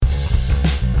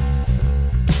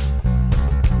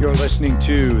You're listening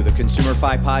to the Consumer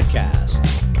Fi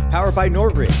Podcast, powered by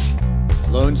Northridge,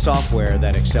 loan software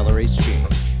that accelerates change.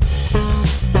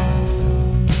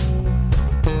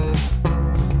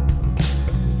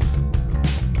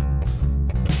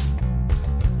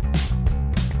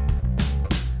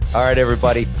 All right,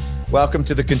 everybody. Welcome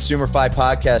to the Consumer Fi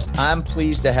Podcast. I'm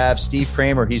pleased to have Steve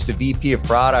Kramer. He's the VP of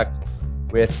Product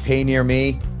with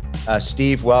PayNearMe.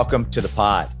 Steve, welcome to the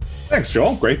pod. Thanks,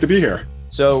 Joel. Great to be here.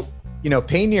 So,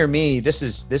 PayNearMe, this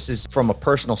is from a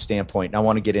personal standpoint, and I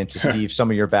want to get into, Steve,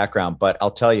 some of your background, but I'll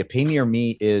tell you,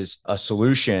 PayNearMe is a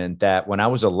solution that when I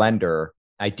was a lender,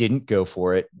 I didn't go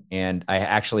for it. And I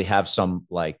actually have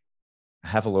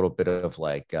a little bit of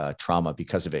trauma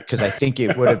because of it, because I think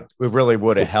it really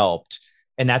would have helped.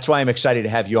 And that's why I'm excited to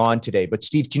have you on today. But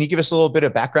Steve, can you give us a little bit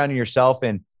of background on yourself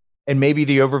and maybe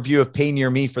the overview of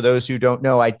PayNearMe for those who don't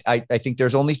know? I think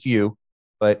there's only few,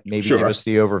 but maybe Give us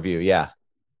the overview. Yeah.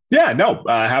 Yeah, no,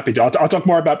 happy to. I'll talk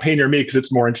more about PayNearMe because it's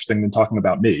more interesting than talking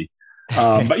about me.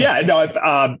 But yeah, no,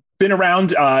 I've been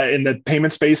around in the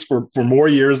payment space for more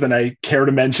years than I care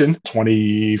to mention,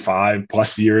 25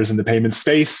 plus years in the payment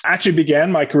space. Actually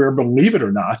began my career, believe it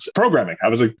or not, programming. I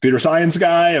was a computer science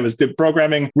guy. I was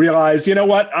programming, realized, you know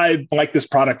what, I like this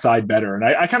product side better. And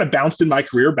I kind of bounced in my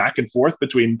career back and forth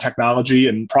between technology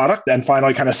and product, and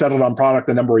finally kind of settled on product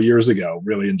a number of years ago.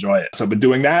 Really enjoy it. So I've been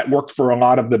doing that, worked for a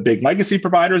lot of the big legacy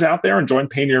providers out there and joined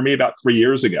PayNearMe about 3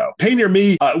 years ago.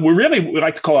 PayNearMe, we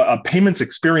like to call it a payments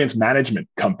experience management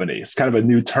company. It's kind of a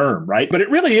new term, right? But it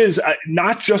really is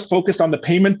not just focused on the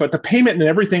payment, but the payment and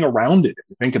everything around it, if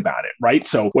you think about it, right?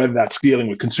 So whether that's dealing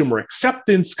with consumer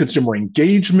acceptance, consumer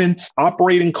engagement,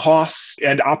 operating costs,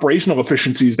 and operational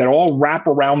efficiencies that all wrap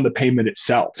around the payment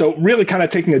itself. So really kind of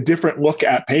taking a different look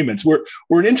at payments. We're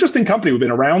an interesting company. We've been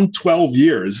around 12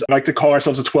 years. I like to call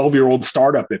ourselves a 12-year-old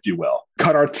startup, if you will.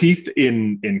 Cut our teeth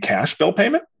in cash bill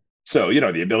payment. So,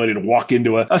 the ability to walk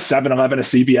into a 7-Eleven, a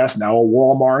CVS, now a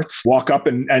Walmart, walk up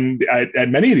and at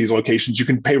many of these locations, you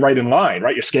can pay right in line,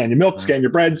 right? You scan your milk, scan your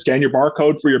bread, scan your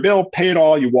barcode for your bill, pay it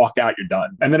all, you walk out, you're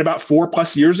done. And then about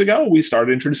 4+ years ago, we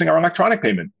started introducing our electronic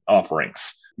payment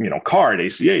offerings. Card,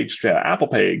 ACH, Apple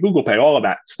Pay, Google Pay, all of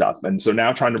that stuff. And so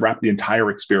now trying to wrap the entire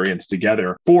experience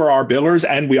together for our billers.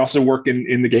 And we also work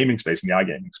in the gaming space, in the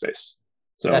iGaming space.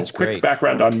 So that's quick great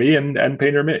background on me and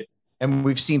PayNearMe. And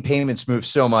we've seen payments move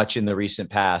so much in the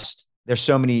recent past. There's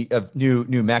so many of new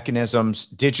mechanisms.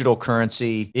 Digital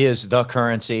currency is the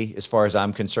currency, as far as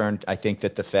I'm concerned. I think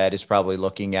that the Fed is probably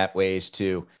looking at ways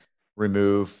to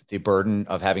remove the burden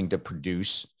of having to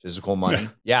produce physical money.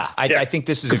 I think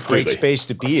this is completely a great space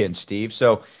to be in, Steve.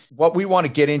 So what we want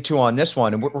to get into on this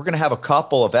one, and we're going to have a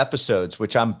couple of episodes,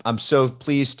 which I'm so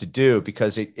pleased to do,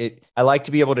 because I like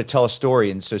to be able to tell a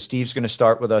story. And so Steve's going to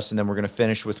start with us, and then we're going to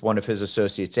finish with one of his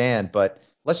associates, Ann. But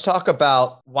let's talk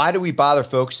about, why do we bother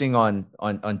focusing on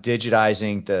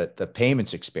digitizing the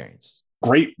payments experience?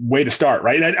 Great way to start,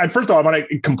 right? And first of all, I want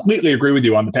to completely agree with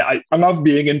you on I love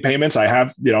being in payments. I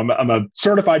have, I'm a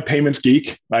certified payments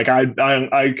geek. Like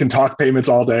I can talk payments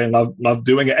all day and love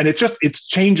doing it. And it's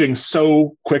changing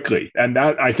so quickly. And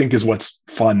that, I think, is what's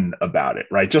fun about it,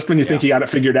 right? Just when you think you got it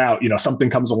figured out,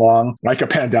 something comes along like a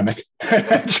pandemic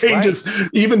and changes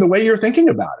even the way you're thinking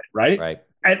about it, right? Right.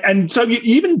 And so you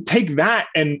even take that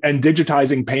and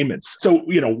digitizing payments. So,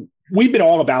 we've been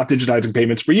all about digitizing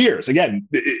payments for years. Again,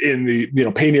 in the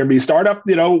PayNearMe startup,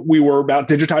 we were about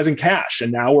digitizing cash,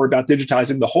 and now we're about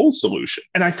digitizing the whole solution.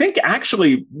 And I think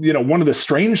actually, one of the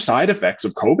strange side effects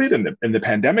of COVID and the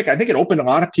pandemic, I think it opened a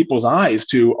lot of people's eyes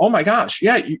to, oh my gosh,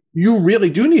 yeah, you really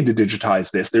do need to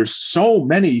digitize this. There's so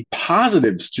many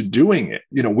positives to doing it.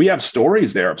 We have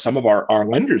stories there of some of our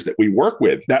lenders that we work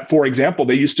with that, for example,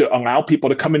 they used to allow people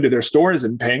to come into their stores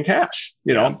and pay in cash.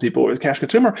 People with cash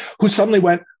consumer who suddenly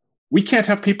went, we can't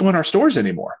have people in our stores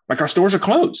anymore. Like, our stores are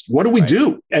closed. What do we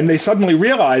do? And they suddenly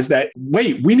realized that,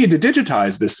 wait, we need to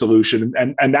digitize this solution.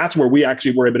 And that's where we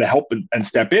actually were able to help and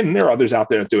step in. And there are others out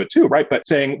there that do it too, right? But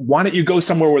saying, why don't you go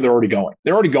somewhere where they're already going?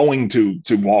 They're already going to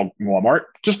Walmart.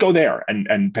 Just go there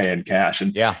and pay in cash.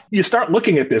 And you start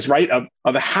looking at this, right,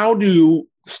 of how do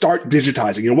start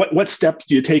digitizing? What steps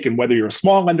do you take? And whether you're a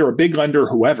small lender, a big lender,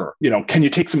 whoever, can you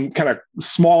take some kind of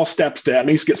small steps to at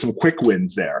least get some quick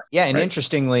wins there? Yeah. And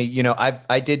interestingly,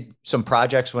 I did some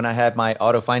projects when I had my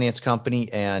auto finance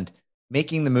company, and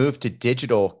making the move to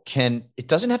digital it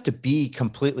doesn't have to be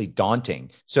completely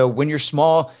daunting. So when you're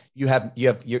small, you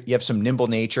have some nimble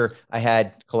nature. I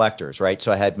had collectors, right?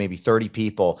 So I had maybe 30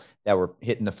 people that were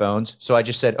hitting the phones. So I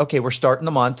just said, okay, we're starting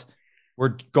the month.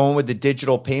 We're going with the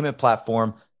digital payment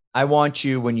platform. I want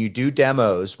you, when you do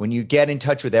demos, when you get in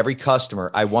touch with every customer,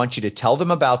 I want you to tell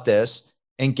them about this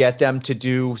and get them to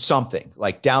do something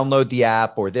like download the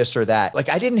app or this or that. Like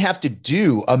I didn't have to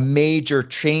do a major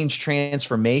change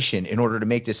transformation in order to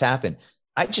make this happen.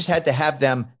 I just had to have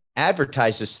them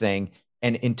advertise this thing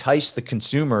and entice the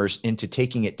consumers into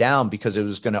taking it down because it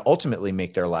was going to ultimately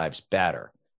make their lives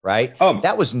better. Right.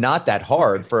 That was not that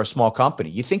hard for a small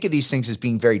company. You think of these things as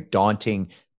being very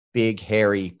daunting, big,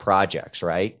 hairy projects,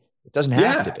 right? It doesn't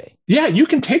have to be. Yeah, you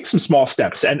can take some small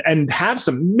steps and have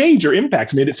some major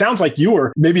impacts. I mean, it sounds like you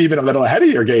were maybe even a little ahead of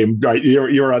your game, right?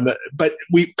 You're on but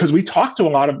because we talked to a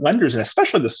lot of lenders and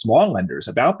especially the small lenders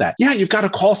about that. Yeah, you've got a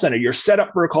call center. You're set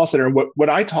up for a call center. And what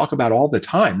I talk about all the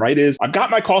time, right, is I've got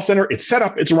my call center. It's set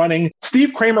up. It's running.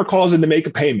 Steve Kramer calls in to make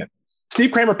a payment.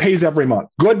 Steve Kramer pays every month.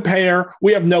 Good payer.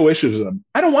 We have no issues with him.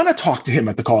 I don't want to talk to him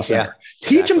at the call center. Yeah,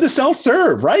 Teach him to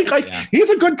self-serve, right? Like he's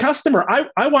a good customer.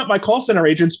 I want my call center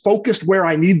agents focused where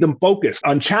I need them focused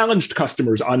on challenged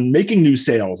customers, on making new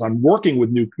sales, on working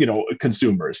with new,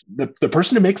 consumers. The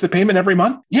person who makes the payment every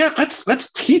month. Yeah,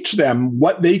 let's teach them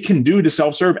what they can do to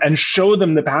self-serve and show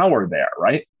them the power there,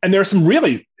 right? And there are some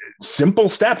really simple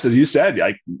steps, as you said,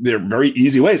 like they're very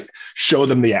easy ways. Show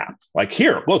them the app. Like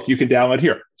here, look, you can download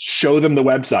here. Show them the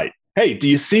website. Hey, do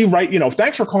you see right?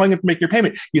 Thanks for calling in to make your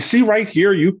payment. You see right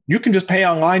here, you can just pay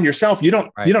online yourself. You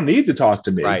don't need to talk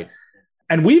to me. Right.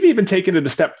 And we've even taken it a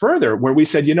step further where we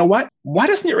said, you know what? Why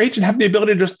doesn't your agent have the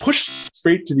ability to just push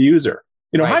straight to the user?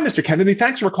 Hi, Mr. Kennedy,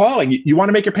 thanks for calling. You want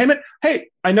to make your payment? Hey,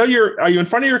 I know are you in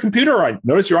front of your computer or I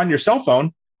notice you're on your cell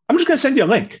phone? I'm just going to send you a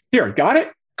link. Here, got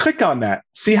it? Click on that.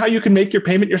 See how you can make your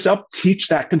payment yourself. Teach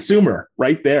that consumer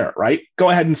right there, right?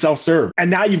 Go ahead and self-serve. And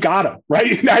now you've got them,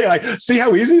 right? Now you're like, see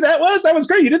how easy that was? That was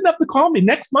great. You didn't have to call me.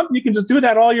 Next month, you can just do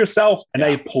that all yourself. And now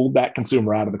you pulled that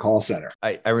consumer out of the call center.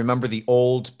 I remember the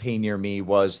old PayNearMe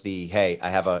was hey,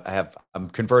 I'm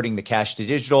converting the cash to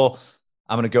digital.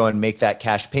 I'm going to go and make that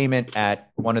cash payment at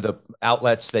one of the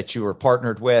outlets that you were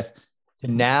partnered with. To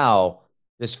now,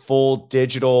 this full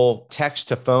digital text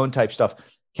to phone type stuff.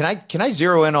 Can I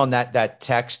zero in on that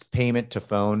text payment to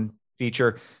phone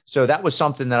feature? So that was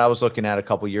something that I was looking at a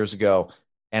couple of years ago,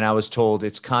 and I was told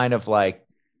it's kind of like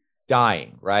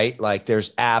dying, right? Like there's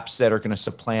apps that are going to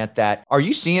supplant that. Are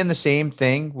you seeing the same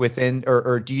thing within,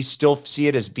 or do you still see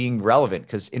it as being relevant?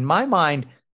 Because in my mind,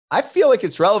 I feel like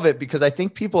it's relevant because I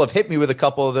think people have hit me with a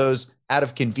couple of those out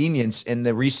of convenience in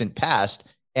the recent past.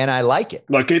 And I like it.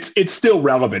 Look, it's still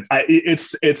relevant.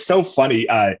 It's so funny.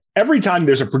 Every time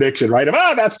there's a prediction, right, of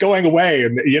that's going away,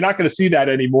 and you're not going to see that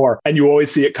anymore, and you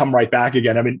always see it come right back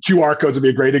again. I mean, QR codes would be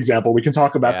a great example. We can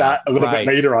talk about that a little bit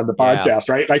later on the podcast,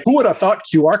 right? Like, who would have thought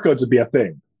QR codes would be a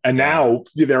thing? And now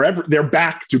they're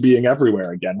back to being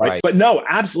everywhere again, right? But no,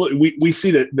 absolutely. We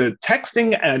see that the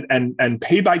texting and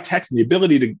pay by text and the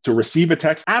ability to receive a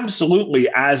text absolutely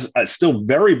as still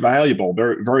very valuable,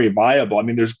 very, very viable. I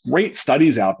mean, there's great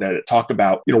studies out there that talk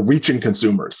about, reaching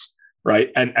consumers.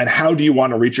 Right. And how do you want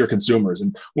to reach your consumers?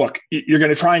 And look, you're going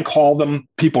to try and call them.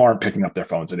 People aren't picking up their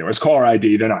phones anymore. It's caller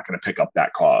ID. They're not going to pick up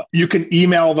that call. You can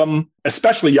email them,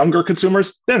 especially younger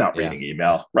consumers. They're not reading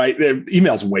email, right? Their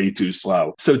email's way too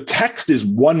slow. So text is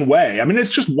one way. I mean, it's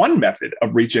just one method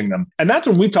of reaching them. And that's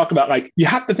when we talk about, like, you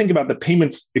have to think about the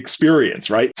payments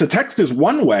experience, right? So text is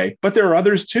one way, but there are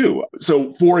others too.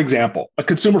 So for example, a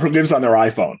consumer who lives on their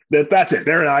iPhone, that's it.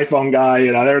 They're an iPhone guy.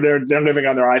 They're living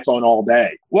on their iPhone all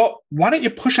day. Well, why don't you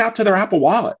push out to their Apple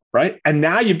Wallet, right? And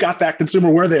now you've got that consumer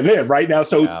where they live right now.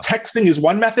 So texting is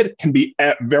one method, can be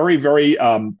very, very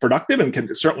productive and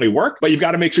can certainly work, but you've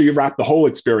got to make sure you wrap the whole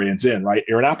experience in, right?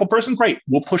 You're an Apple person, great.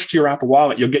 We'll push to your Apple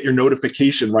Wallet. You'll get your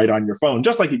notification right on your phone,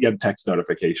 just like you get a text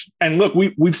notification. And look,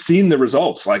 we've seen the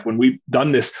results. Like when we've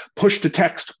done this push to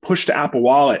text, push to Apple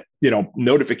Wallet,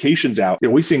 notifications out,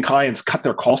 we've seen clients cut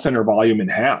their call center volume in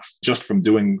half just from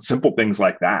doing simple things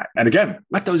like that. And again,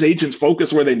 let those agents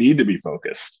focus where they need to be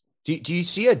focused. Do you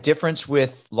see a difference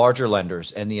with larger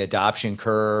lenders and the adoption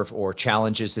curve or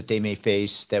challenges that they may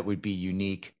face that would be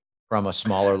unique from a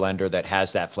smaller lender that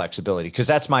has that flexibility? Because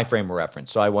that's my frame of reference.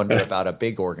 So I wonder about a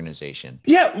big organization.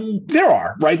 Yeah, there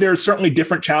are, right? There are certainly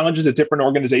different challenges at different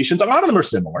organizations. A lot of them are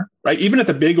similar, right? Even at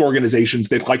the big organizations,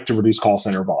 they'd like to reduce call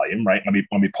center volume, right?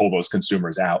 Let me pull those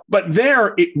consumers out. But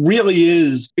there, it really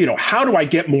is, how do I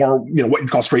get more, what you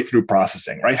call straight through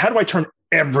processing, right? How do I turn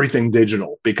everything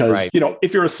digital? Because,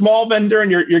 if you're a small vendor and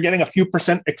you're getting a few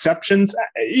percent exceptions,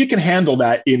 you can handle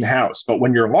that in-house. But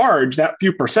when you're large, that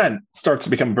few percent starts to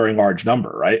become a very large number,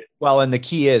 right? Well, and the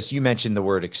key is you mentioned the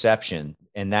word exception,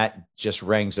 and that just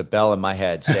rings a bell in my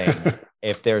head saying,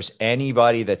 if there's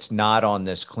anybody that's not on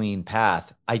this clean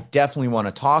path, I definitely want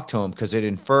to talk to them because it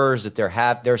infers that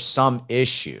there's some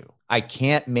issue. I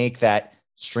can't make that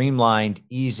streamlined,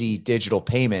 easy digital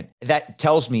payment, that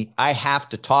tells me I have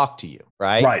to talk to you,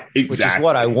 right? Right. Exactly. Which is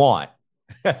what I want.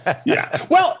 Yeah.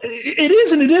 Well, it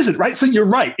is and it isn't, right? So you're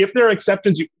right. If there are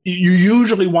exceptions, you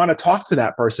usually want to talk to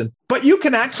that person. But you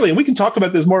can actually, and we can talk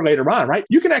about this more later on, right?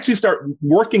 You can actually start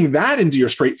working that into your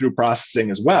straight through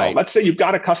processing as well. Right. Let's say you've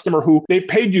got a customer who they've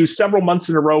paid you several months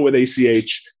in a row with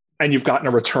ACH and you've gotten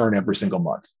a return every single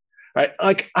month. Right.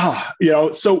 Like,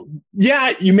 so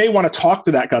yeah, you may want to talk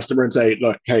to that customer and say,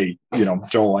 look, hey,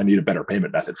 Joel, I need a better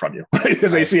payment method from you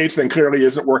because ACH thing clearly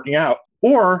isn't working out.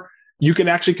 Or you can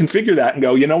actually configure that and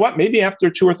go, you know what, maybe after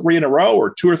 2 or 3 in a row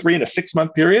or 2 or 3 in a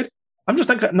 6-month period, I'm just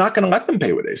not going to let them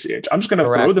pay with ACH. I'm just going to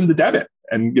throw them to debit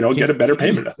and, get a better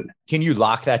payment method. Can you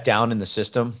lock that down in the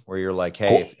system where you're like,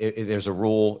 hey, cool. if there's a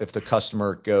rule, if the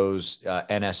customer goes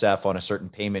NSF on a certain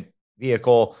payment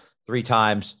vehicle 3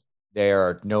 times, it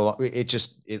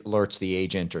alerts the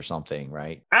agent or something,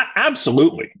 right?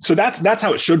 Absolutely. So that's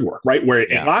how it should work, right? Where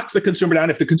it locks the consumer down.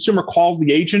 If the consumer calls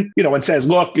the agent, and says,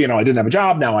 look, I didn't have a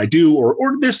job, now I do,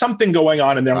 or there's something going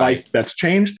on in their life that's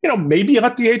changed, maybe you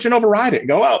let the agent override it and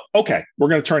go, oh, okay, we're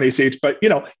going to turn ACH, but,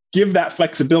 give that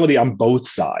flexibility on both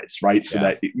sides, right? So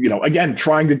that, again,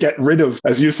 trying to get rid of,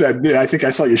 as you said, I think I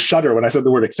saw you shudder when I said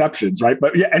the word exceptions, right?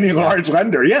 But any large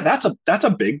lender, that's a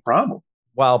big problem.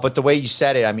 Well, but the way you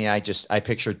said it, I mean, I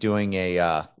picture doing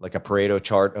a Pareto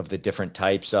chart of the different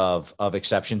types of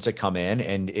exceptions that come in,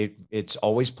 and it's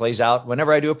always plays out.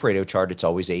 Whenever I do a Pareto chart, it's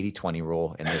always 80-20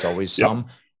 rule, and there's always some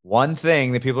one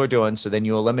thing that people are doing. So then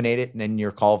you eliminate it, and then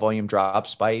your call volume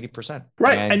drops by 80%.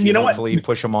 Right, and you know hopefully what?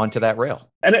 Push them onto that rail.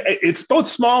 And it's both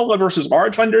small versus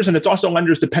large lenders, and it's also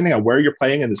lenders depending on where you're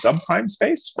playing in the subprime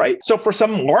space, right? So for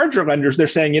some larger lenders, they're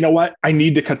saying, you know what, I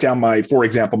need to cut down for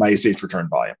example, my ACH return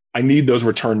volume. I need those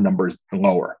return numbers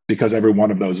lower because every one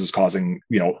of those is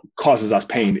causes us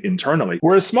pain internally.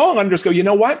 Whereas small lenders go, you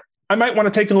know what, I might want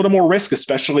to take a little more risk,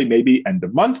 especially maybe end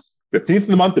of month, 15th of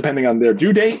the month, depending on their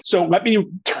due date. So let me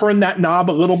turn that knob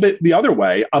a little bit the other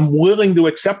way. I'm willing to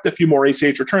accept a few more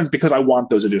ACH returns because I want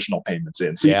those additional payments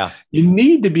in. So you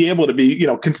need to be able to be,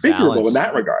 configurable in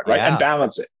that regard, right? And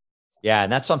balance it. Yeah.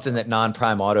 And that's something that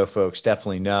non-prime auto folks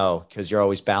definitely know, because you're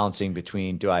always balancing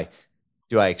between, do I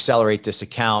accelerate this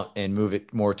account and move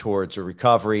it more towards a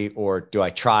recovery, or do I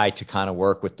try to kind of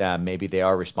work with them? Maybe they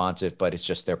are responsive, but it's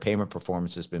just their payment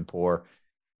performance has been poor.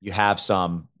 You have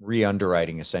some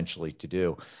re-underwriting essentially to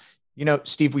do.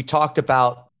 Steve, we talked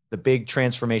about the big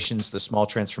transformations, the small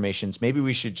transformations. Maybe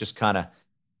we should just kind of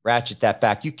ratchet that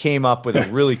back. You came up with a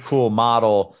really cool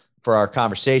model for our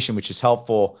conversation, which is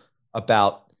helpful,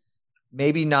 about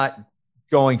maybe not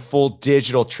going full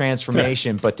digital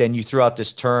transformation, but then you threw out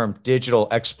this term, digital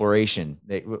exploration.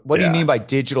 What do you mean by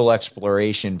digital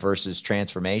exploration versus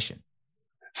transformation?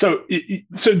 So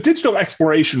digital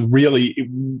exploration really,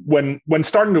 when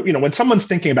starting to, when someone's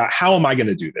thinking about how am I going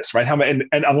to do this, right? And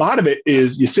a lot of it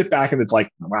is you sit back and it's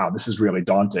like, wow, this is really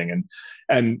daunting.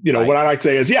 And what I like to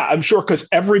say is, I'm sure, because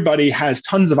everybody has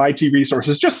tons of IT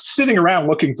resources just sitting around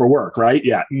looking for work, right?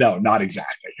 Yeah, no, not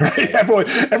exactly, right?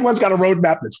 Everyone's got a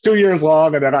roadmap that's 2 years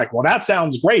long, and they're like, well, that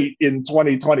sounds great in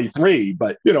 2023,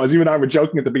 but as you and I were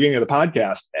joking at the beginning of the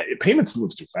podcast, payments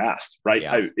moves too fast, right?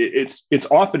 Yeah.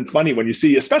 It's often funny when you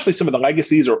see, especially some of the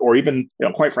legacies, or even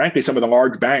quite frankly, some of the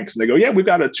large banks, and they go, yeah, we've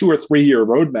got a 2 or 3 year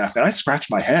roadmap, and I scratch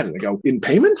my head and I go, in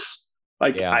payments?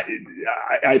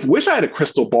 I wish I had a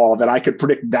crystal ball that I could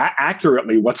predict that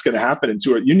accurately what's going to happen in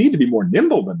 2 years. You need to be more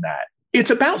nimble than that.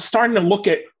 It's about starting to look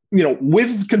at,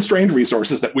 with constrained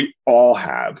resources that we all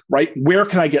have, right? Where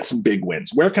can I get some big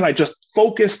wins? Where can I just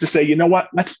focus to say, you know what,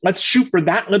 let's shoot for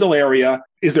that little area.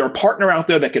 Is there a partner out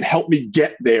there that can help me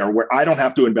get there where I don't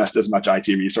have to invest as much IT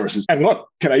resources? And look,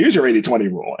 can I use your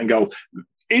 80-20 rule and go,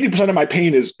 80% of my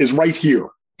pain is right here,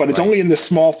 but it's only in this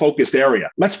small focused area.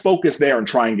 Let's focus there and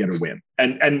try and get a win.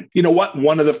 And you know what?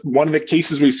 One of the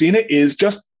cases we've seen it is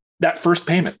just that first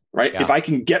payment, right? Yeah. If I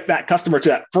can get that customer to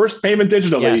that first payment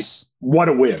digitally, what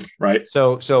a win, right?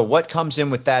 So what comes in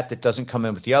with that doesn't come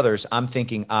in with the others? I'm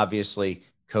thinking obviously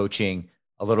coaching,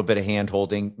 a little bit of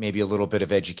hand-holding, maybe a little bit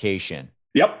of education.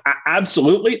 Yep,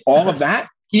 absolutely. All of that.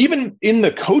 Even in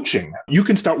the coaching, you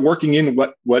can start working in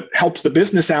what helps the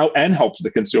business out and helps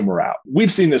the consumer out.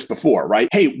 We've seen this before, right?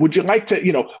 Hey, would you like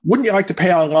to, wouldn't you like to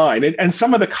pay online? And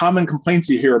some of the common complaints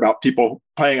you hear about people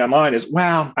paying online is,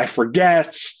 wow, I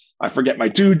forget my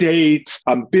due date,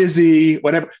 I'm busy,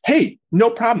 whatever. Hey, no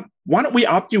problem. Why don't we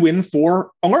opt you in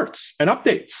for alerts and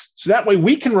updates? So that way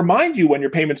we can remind you when your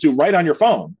payment's due right on your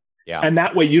phone. Yeah. And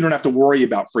that way you don't have to worry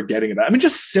about forgetting about it. I mean,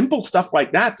 just simple stuff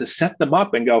like that to set them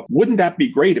up and go, wouldn't that be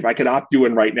great if I could opt you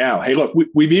in right now? Hey, look,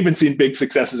 we've even seen big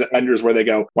successes at lenders where they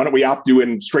go, why don't we opt you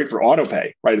in straight for auto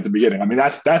pay right at the beginning? I mean,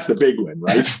 that's the big win,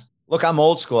 right? Look, I'm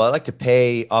old school. I like to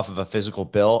pay off of a physical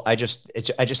bill. I just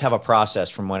have a process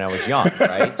from when I was young,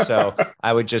 right? So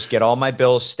I would just get all my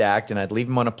bills stacked and I'd leave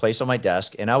them on a place on my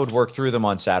desk and I would work through them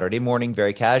on Saturday morning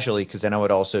very casually because then I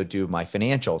would also do my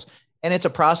financials. And it's a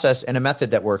process and a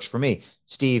method that works for me.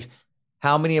 Steve,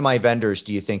 how many of my vendors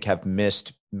do you think have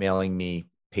missed mailing me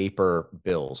paper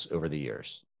bills over the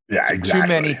years? Yeah, So exactly. too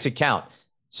many to count.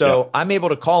 So I'm able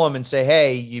to call them and say,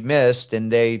 hey, you missed, and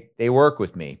they work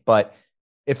with me. But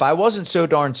if I wasn't so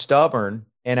darn stubborn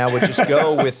and I would just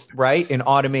go with an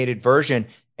automated version,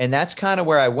 and that's kind of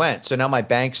where I went. So now my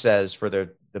bank says for the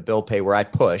bill pay where I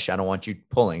push, I don't want you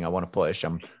pulling, I want to push.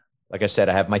 Like I said,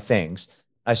 I have my things.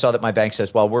 I saw that my bank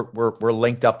says, well, we're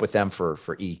linked up with them for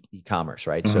e-commerce,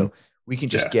 right? Mm-hmm. So we can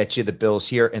just get you the bills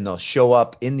here and they'll show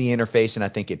up in the interface. And I'm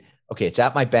thinking, okay, it's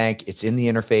at my bank, it's in the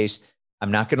interface.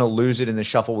 I'm not going to lose it in the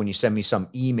shuffle when you send me some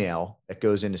email that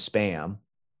goes into spam.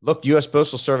 Look, U.S.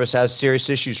 Postal Service has serious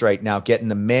issues right now getting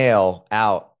the mail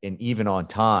out and even on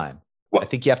time. Well, I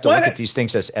think you have to look at these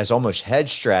things as almost hedge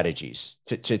strategies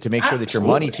to make sure that your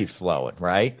money keeps flowing,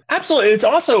 right? Absolutely. It's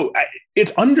also,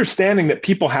 it's understanding that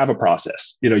people have a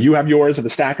process. You have yours of a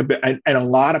stack of, and a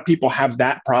lot of people have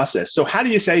that process. So how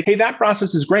do you say, hey, that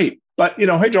process is great, but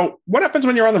hey, Joe, what happens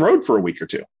when you're on the road for a week or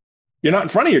two? You're not in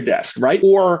front of your desk, right?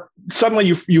 Or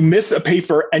suddenly you miss a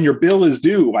paper and your bill is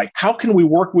due. Like, how can we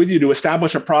work with you to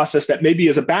establish a process that maybe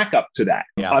is a backup to that?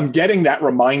 Yeah. I'm getting that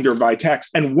reminder by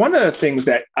text. And one of the things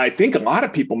that I think a lot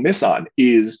of people miss on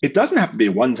is it doesn't have to be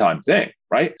a one-time thing,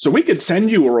 right? So we could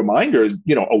send you a reminder,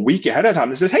 a week ahead of time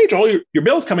that says, hey, Joel, your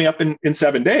bill's coming up in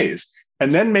 7 days.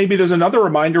 And then maybe there's another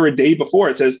reminder a day before.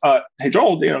 It says, hey,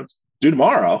 Joel, it's due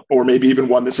tomorrow, or maybe even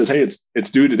one that says, hey, it's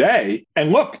due today.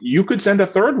 And look, you could send a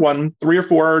third one 3 or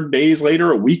 4 days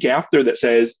later, a week after, that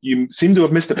says you seem to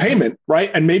have missed a payment, right?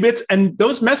 And maybe and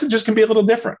those messages can be a little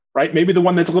different, right? Maybe the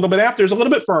one that's a little bit after is a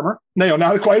little bit firmer. No,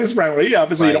 not quite as friendly.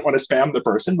 Obviously, You don't want to spam the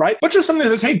person, right? But just something that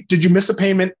says, hey, did you miss a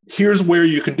payment? Here's where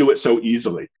you can do it so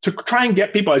easily. To try and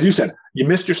get people, as you said, you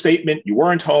missed your statement, you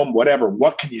weren't home, whatever.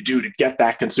 What can you do to get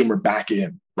that consumer back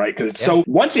in? Right? Because it's so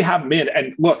once you have them in,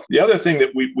 and look, the other thing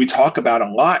that we talk about a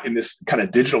lot in this kind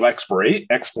of digital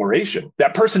exploration,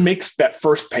 that person makes that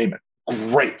first payment.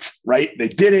 Great, right? They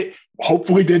did it,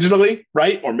 hopefully digitally,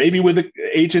 right? Or maybe with an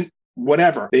agent,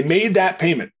 whatever. They made that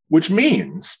payment, which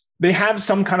means they have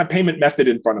some kind of payment method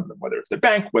in front of them, whether it's their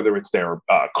bank, whether it's their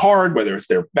card, whether it's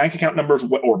their bank account numbers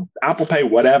or Apple Pay,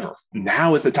 whatever.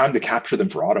 Now is the time to capture them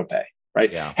for auto pay,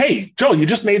 right? Yeah. Hey, Joel, you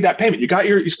just made that payment.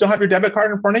 You still have your debit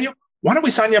card in front of you? Why don't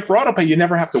we sign you up for auto pay? You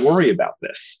never have to worry about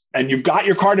this. And you've got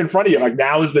your card in front of you. Like,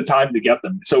 now is the time to get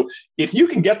them. So if you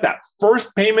can get that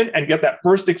first payment and get that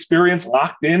first experience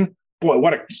locked in, boy,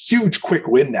 what a huge quick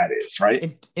win that is,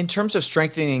 right? In terms of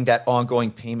strengthening that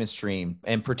ongoing payment stream,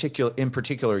 and in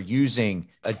particular, using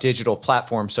a digital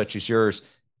platform such as yours,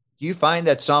 do you find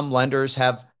that some lenders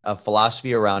have a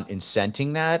philosophy around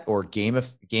incenting that or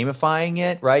gamifying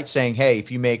it, right? Saying, hey,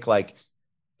 if you make like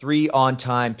 3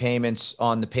 on-time payments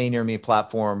on the PayNearMe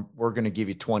platform, we're going to give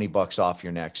you $20 off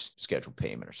your next scheduled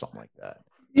payment or something like that.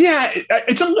 Yeah,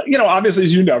 it's obviously,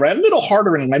 as you know, right, a little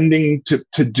harder in lending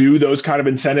to do those kind of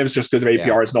incentives just because of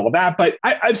APRs and all of that. But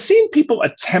I've seen people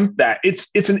attempt that.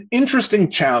 It's an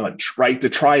interesting challenge, right, to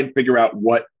try and figure out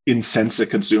what incents a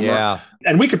consumer. Yeah.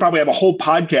 And we could probably have a whole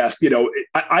podcast.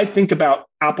 I think about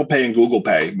Apple Pay and Google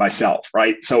Pay myself,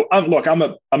 right? So look, I'm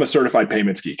a certified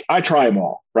payments geek. I try them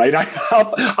all, right?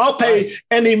 I'll pay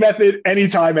any method,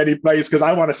 anytime, any place, because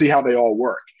I want to see how they all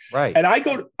work. Right. And I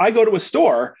go to a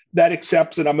store that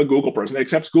accepts, and I'm a Google person, that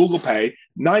accepts Google Pay.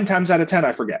 9 times out of 10,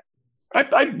 I forget.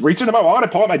 I reach into my wallet, I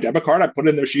pull out my debit card, I put it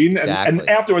in the machine, and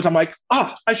afterwards I'm like,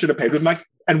 I should have paid with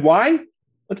and why?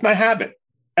 That's my habit.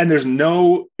 And there's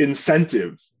no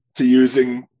incentive to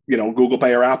using, Google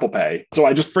Pay or Apple Pay. So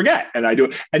I just forget and I do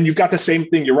it. And you've got the same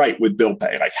thing, you're right, with bill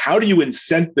pay. Like, how do you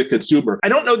incent the consumer? I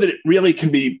don't know that it really can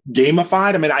be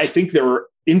gamified. I mean, I think there are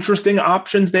interesting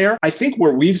options there. I think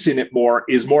where we've seen it more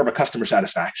is more of a customer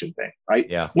satisfaction thing, right?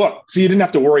 Yeah. Look, so you didn't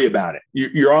have to worry about it.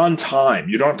 You're on time.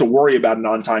 You don't have to worry about an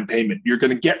on-time payment. You're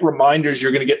going to get reminders.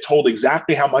 You're going to get told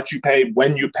exactly how much you pay,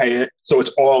 when you pay it. So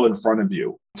it's all in front of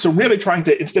you. So really trying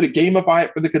to, instead of gamify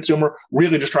it for the consumer,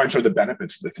 really just try and show the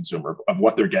benefits to the consumer of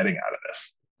what they're getting out of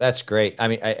this. That's great. I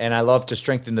mean, and I love to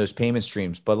strengthen those payment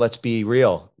streams, but let's be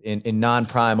real. In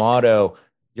non-prime auto,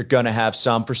 you're going to have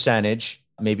some percentage,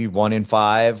 maybe 1 in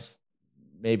 5,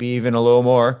 maybe even a little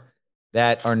more,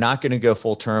 that are not going to go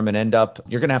full term and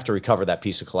you're going to have to recover that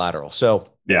piece of collateral. So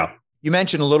yeah. You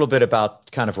mentioned a little bit about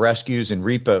kind of rescues and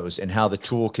repos and how the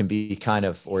tool can be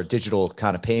or a digital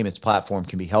kind of payments platform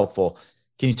can be helpful.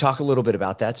 Can you talk a little bit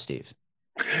about that, Steve?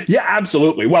 Yeah,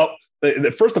 absolutely. Well,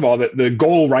 first of all, the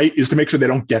goal, right, is to make sure they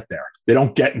don't get there. They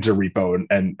don't get into repo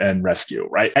and rescue,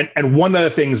 right? And one of the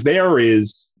things there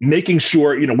is making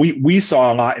sure, we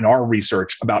saw a lot in our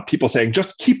research about people saying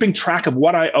just keeping track of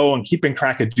what I owe and keeping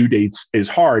track of due dates is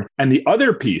hard. And the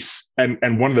other piece, and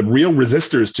one of the real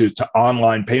resistors to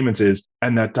online payments is,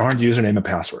 and that darn username and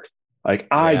password. Like,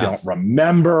 I don't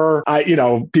remember.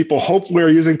 People hopefully are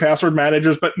using password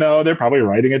managers, but no, they're probably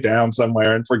writing it down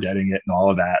somewhere and forgetting it and all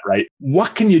of that, right?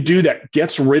 What can you do that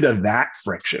gets rid of that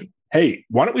friction? Hey,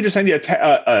 why don't we just send you a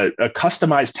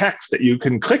customized text that you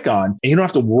can click on and you don't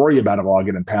have to worry about a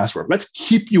login and password? Let's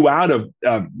keep you out of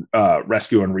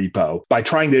rescue and repo by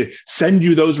trying to send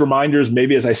you those reminders.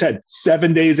 Maybe, as I said,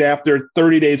 7 days after,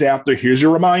 30 days after, here's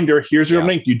your reminder, here's your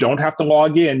link. You don't have to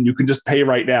log in. You can just pay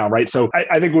right now, right? So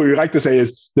I think what we like to say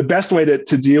is the best way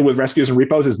to deal with rescues and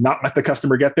repos is not let the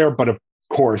customer get there. But of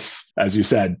course, as you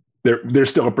said, there's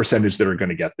still a percentage that are going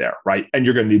to get there, right? And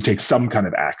you're going to need to take some kind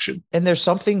of action. And there's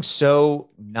something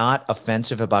so not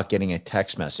offensive about getting a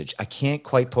text message. I can't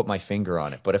quite put my finger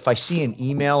on it. But if I see an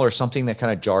email or something that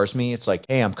kind of jars me, it's like,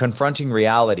 hey, I'm confronting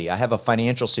reality. I have a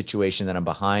financial situation that I'm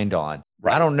behind on.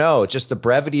 Right. I don't know. Just the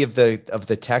brevity of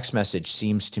the text message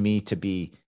seems to me to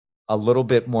be a little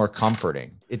bit more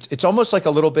comforting. It's almost like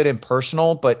a little bit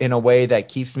impersonal, but in a way that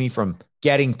keeps me from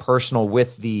getting personal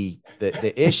with the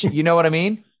issue. You know what I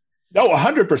mean? No,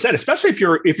 100%. Especially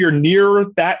if you're near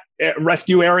that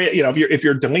rescue area, if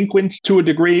you're delinquent to a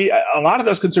degree, a lot of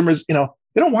those consumers, they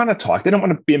don't want to talk. They don't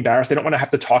want to be embarrassed. They don't want to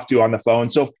have to talk to you on the phone.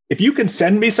 So if you can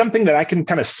send me something that I can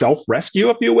kind of self-rescue,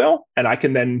 if you will, and I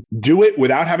can then do it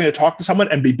without having to talk to someone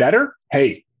and be better,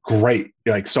 hey, great.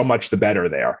 Like, so much the better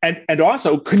there. And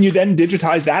also, can you then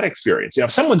digitize that experience?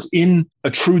 If someone's in a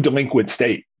true delinquent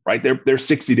state, right? They're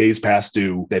 60 days past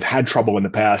due. They've had trouble in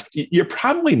the past. You're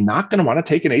probably not going to want to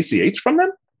take an ACH from them.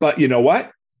 But you know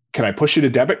what? Can I push you to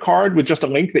debit card with just a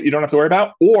link that you don't have to worry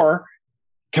about? Or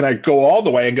can I go all the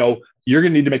way and go, you're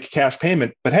going to need to make a cash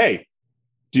payment. But hey,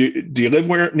 do you live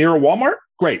near a Walmart?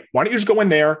 Great. Why don't you just go in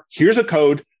there? Here's a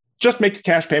code. Just make a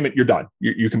cash payment, you're done.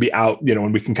 You can be out,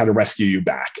 and we can kind of rescue you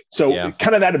back. So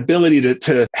kind of that ability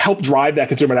to help drive that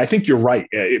consumer. And I think you're right.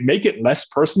 Make it less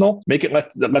personal, make it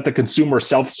let the consumer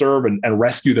self-serve and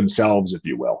rescue themselves, if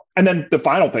you will. And then the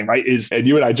final thing, right, is, and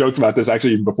you and I joked about this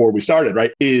actually even before we started,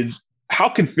 right, is how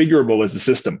configurable is the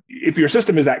system? If your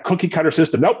system is that cookie cutter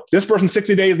system, nope, this person's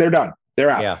 60 days, they're done. They're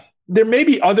out. Yeah. There may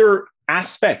be other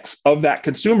aspects of that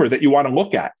consumer that you want to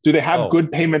look at. Do they have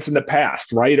good payments in the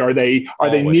past, right? Are they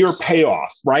near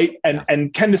payoff, right?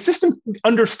 And can the system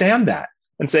understand that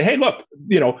and say, hey, look,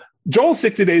 Joel's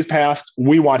 60 days past,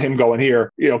 we want him going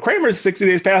here. Kramer's 60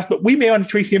 days past, but we may want to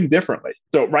treat him differently.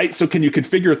 So, right. So can you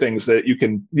configure things that you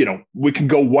can, we can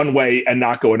go one way and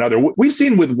not go another? We've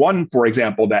seen with one, for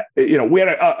example, that, we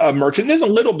had a merchant, this is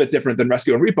a little bit different than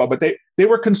rescue and repo, but they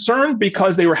were concerned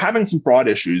because they were having some fraud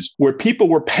issues where people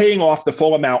were paying off the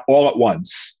full amount all at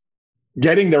once,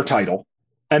 getting their title,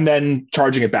 and then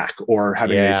charging it back or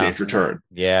having an ACH return.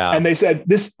 Yeah. And they said,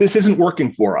 this isn't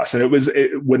working for us. And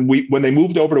when they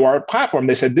moved over to our platform,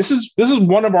 they said, this is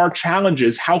one of our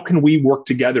challenges. How can we work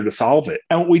together to solve it?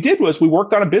 And what we did was we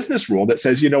worked on a business rule that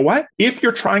says, you know what, if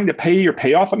you're trying to pay your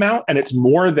payoff amount and it's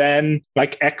more than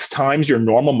like X times your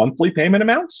normal monthly payment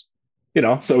amounts,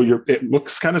 so it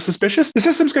looks kind of suspicious, the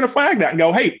system's going to flag that and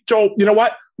go, hey, Joel, you know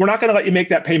what? We're not going to let you make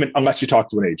that payment unless you talk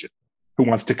to an agent who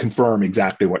wants to confirm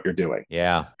exactly what you're doing.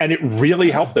 Yeah. And it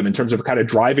really helped them in terms of kind of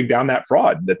driving down that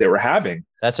fraud that they were having.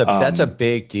 That's a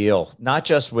big deal. Not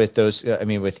just with those,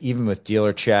 even with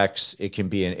dealer checks, it can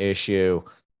be an issue.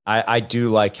 I do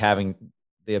like having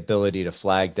the ability to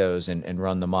flag those and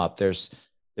run them up. There's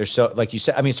so, like you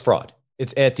said, it's fraud.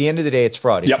 It's at the end of the day, it's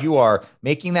fraud. If you are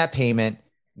making that payment,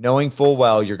 knowing full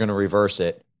well you're going to reverse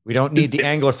it, we don't need the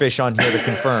anglerfish on here to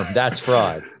confirm that's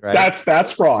fraud, right?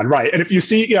 That's fraud, right? And if you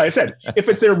see, I said, if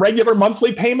it's their regular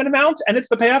monthly payment amount and it's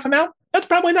the payoff amount, that's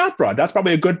probably not fraud. That's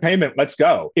probably a good payment. Let's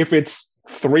go. If it's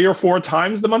 3 or 4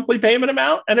 times the monthly payment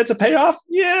amount and it's a payoff,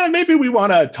 maybe we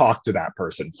want to talk to that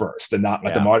person first and not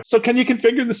let them on. So can you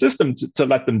configure the system to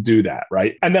let them do that,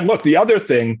 right? And then look, the other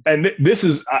thing, and this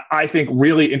is, I think,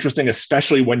 really interesting,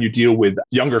 especially when you deal with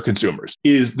younger consumers,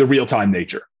 is the real-time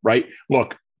nature, right?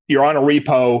 Look, you're on a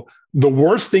repo. The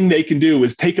worst thing they can do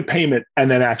is take a payment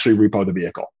and then actually repo the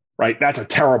vehicle, right? That's a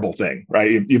terrible thing,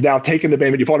 right? You've now taken the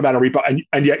payment, you pulled it out of repo,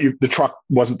 and yet the truck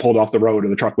wasn't pulled off the road or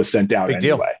the truck was sent out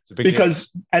anyway. It's a big deal.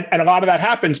 And a lot of that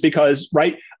happens because,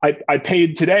 right, I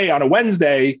paid today on a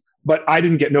Wednesday, but I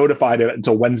didn't get notified of it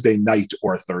until Wednesday night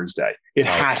or Thursday. It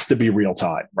has to be real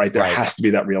time, right? There has to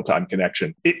be that real time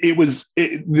connection. It was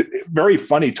very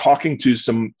funny talking to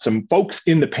some folks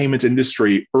in the payments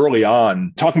industry early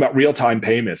on, talking about real time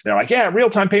payments. They're like, yeah, real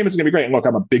time payments is going to be great. And look,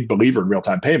 I'm a big believer in real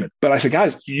time payments. But I said,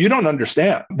 guys, you don't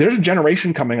understand. There's a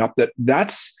generation coming up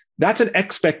that's an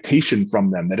expectation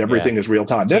from them that everything is real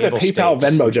time. They're the PayPal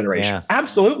Venmo generation. Yeah.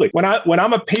 Absolutely. When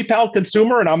I'm a PayPal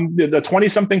consumer and I'm the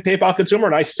 20-something PayPal consumer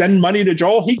and I send money to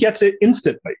Joel, he gets it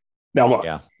instantly. Now,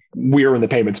 look, we're in the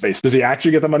payment space. Does he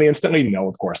actually get the money instantly? No,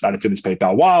 of course not. It's in his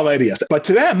PayPal wallet. Yes. But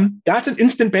to them, that's an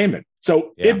instant payment.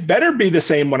 So it better be the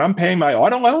same when I'm paying my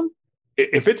auto loan.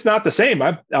 If it's not the same,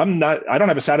 I don't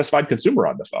have a satisfied consumer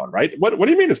on the phone, right? What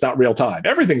do you mean it's not real time?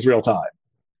 Everything's real time.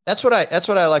 That's what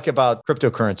I like about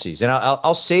cryptocurrencies, and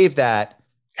I'll save that.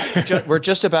 We're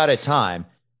just about at time,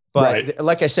 but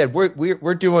like I said,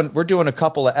 we're doing a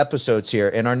couple of episodes here.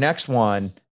 In our next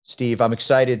one, Steve, I'm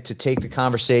excited to take the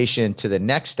conversation to the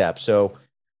next step. So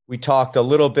we talked a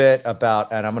little bit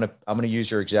about, and I'm gonna use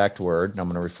your exact word, and I'm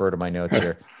gonna refer to my notes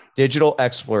here: digital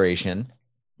exploration.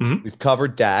 Mm-hmm. We've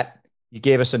covered that. You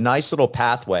gave us a nice little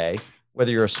pathway,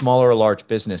 whether you're a small or a large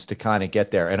business, to kind of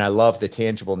get there. And I love the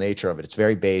tangible nature of it. It's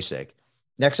very basic.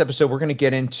 Next episode, we're going to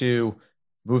get into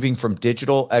moving from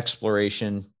digital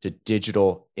exploration to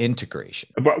digital integration.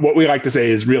 But what we like to say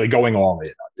is really going all in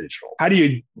on digital. How do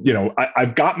you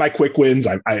I've got my quick wins.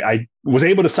 I was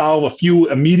able to solve a few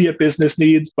immediate business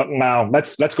needs, but now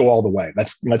let's go all the way.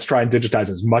 Let's try and digitize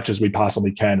as much as we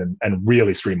possibly can and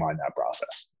really streamline that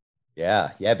process.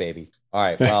 Yeah, baby. All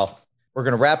right. Well, we're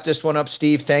going to wrap this one up.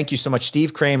 Steve, thank you so much.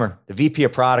 Steve Kramer, the VP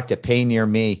of Product at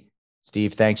PayNearMe.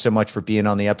 Steve, thanks so much for being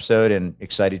on the episode and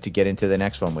excited to get into the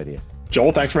next one with you.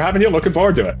 Joel, thanks for having you. Looking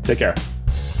forward to it. Take care.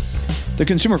 The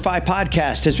Consumer Fi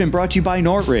podcast has been brought to you by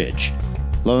Nortridge,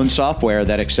 loan software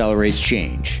that accelerates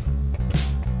change.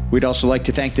 We'd also like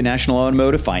to thank the National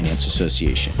Automotive Finance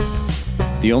Association,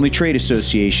 the only trade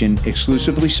association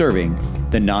exclusively serving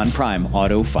the non-prime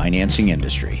auto financing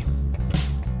industry.